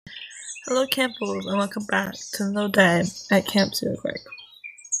Hello campers and welcome back to another day at Camp Zero Creek.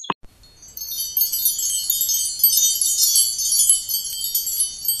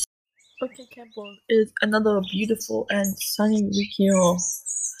 Okay campers, it is another beautiful and sunny week here.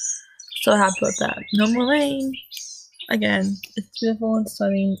 So happy about that. No more rain. Again, it's beautiful and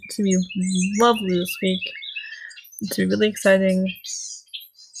sunny. It's gonna be lovely this week. It's gonna be really exciting.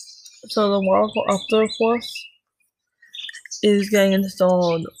 So the waterfall outdoor course is getting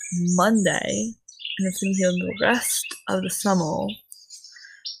installed Monday and it's gonna be here the rest of the summer.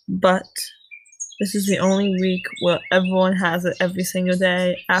 But this is the only week where everyone has it every single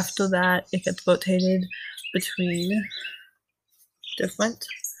day. After that, it gets rotated between different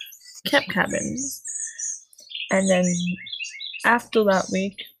camp cabins. And then after that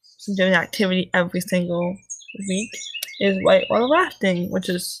week, so doing activity every single week, is whitewater rafting, which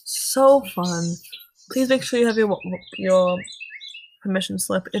is so fun. Please make sure you have your permission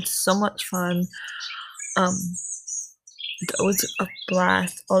slip. It's so much fun. It's always a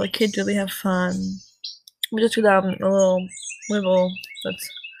blast. All the kids really have fun. We just go down a little river that's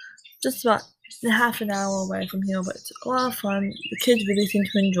just about half an hour away from here, but it's a lot of fun. The kids really seem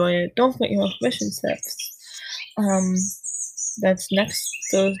to enjoy it. Don't forget your permission slips. That's next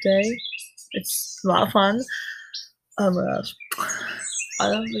Thursday. It's a lot of fun. Oh my gosh. I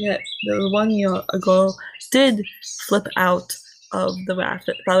don't forget, there was 1 year a girl did flip out of the raft.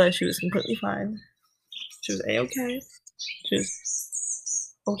 By the way, she was completely fine. She was A-okay. She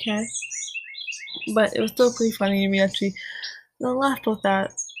was okay. But it was still pretty funny. We actually laughed about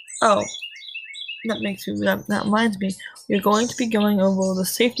that. Oh, that reminds me. We're going to be going over the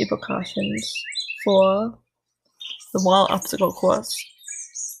safety precautions for the wall obstacle course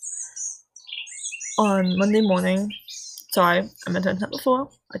on Monday morning. Sorry, I meant to mention that before.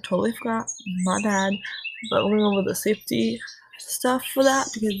 I totally forgot. My bad. But we're going over the safety stuff for that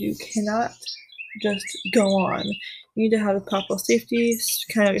because you cannot just go on. You need to have the proper safety,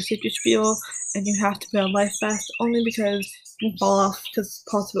 kind of your safety spiel, and you have to wear a life vest only because you can fall off because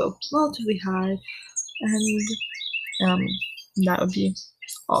parts are relatively high. And that would be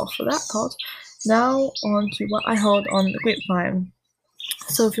all for that part. Now on to what I heard on the grapevine.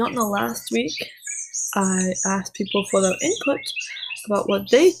 So if you don't know, last week I asked people for their input about what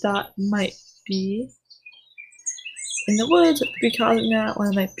they thought might be in the woods that could be causing that, what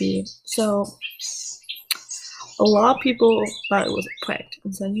it might be. So a lot of people thought it was a prank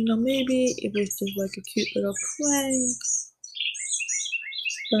and said, maybe it was just like a cute little prank.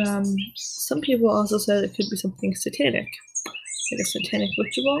 But some people also said it could be something satanic, like a satanic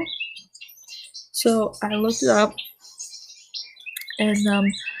ritual. So I looked it up, and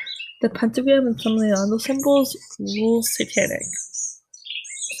the pentagram and some of the other symbols were satanic.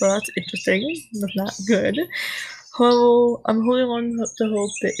 So that's interesting. That's not good. However, I'm holding on to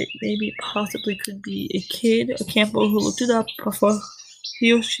hope that it maybe possibly could be a kid, a camper who looked it up before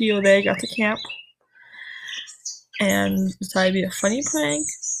he or she or they got to camp and decided to be a funny prank.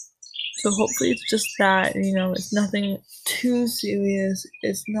 So hopefully it's just that, it's nothing too serious.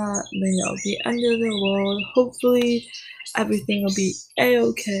 It's not, the end of the world. Hopefully everything will be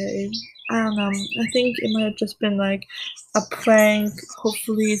a-okay. I don't know. I think it might have just been like a prank.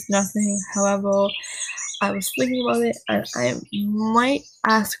 Hopefully it's nothing. However, I was thinking about it, and I might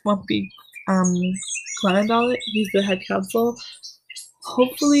ask Grumpy Glenn about it. He's the head counselor.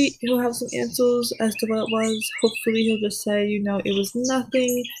 Hopefully he'll have some answers as to what it was. Hopefully he'll just say, it was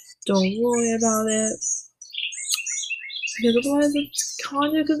nothing. Don't worry about it. Because otherwise it's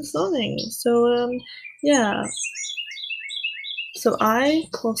kind of concerning. So, yeah. So I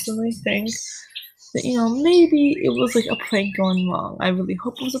personally think that, maybe it was like a prank gone wrong. I really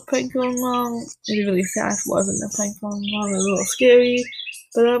hope it was a prank gone wrong. It'd be really sad if it wasn't a prank gone wrong. It's a little scary.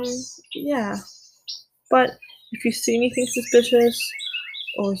 But, yeah. But if you see anything suspicious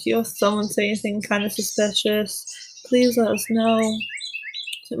or hear someone say anything kind of suspicious, please let us know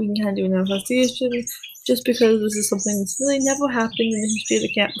so we can kind of do an investigation. Just because this is something that's really never happened in the history of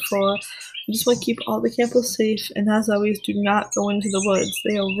the camp before. We just want to keep all the campers safe, and as always, do not go into the woods.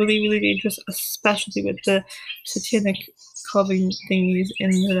 They are really, really dangerous, especially with the satanic carving thingies in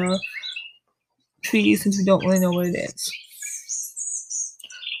the trees, since we don't really know what it is.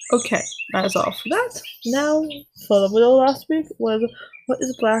 Okay, that is all for that. Now, for the riddle last week was, what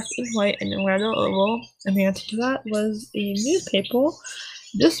is black and white and red or oval? And the answer to that was a newspaper.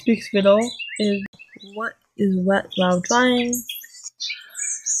 This week's riddle is, what is wet while drying?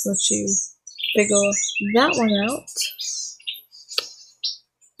 Let's you figure that one out.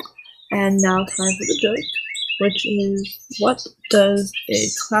 And now time for the joke, which is, what does a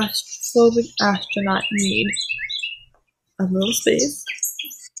claustrophobic astronaut need? A little space.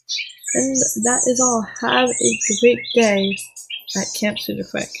 And that is all. Have a great day at Camp Cedar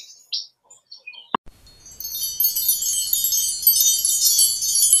Creek.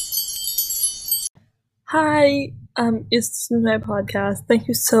 Hi, it's my podcast. Thank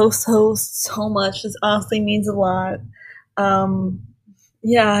you so much. This honestly means a lot.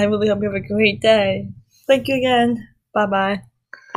 Yeah, I really hope you have a great day. Thank you again. Bye bye.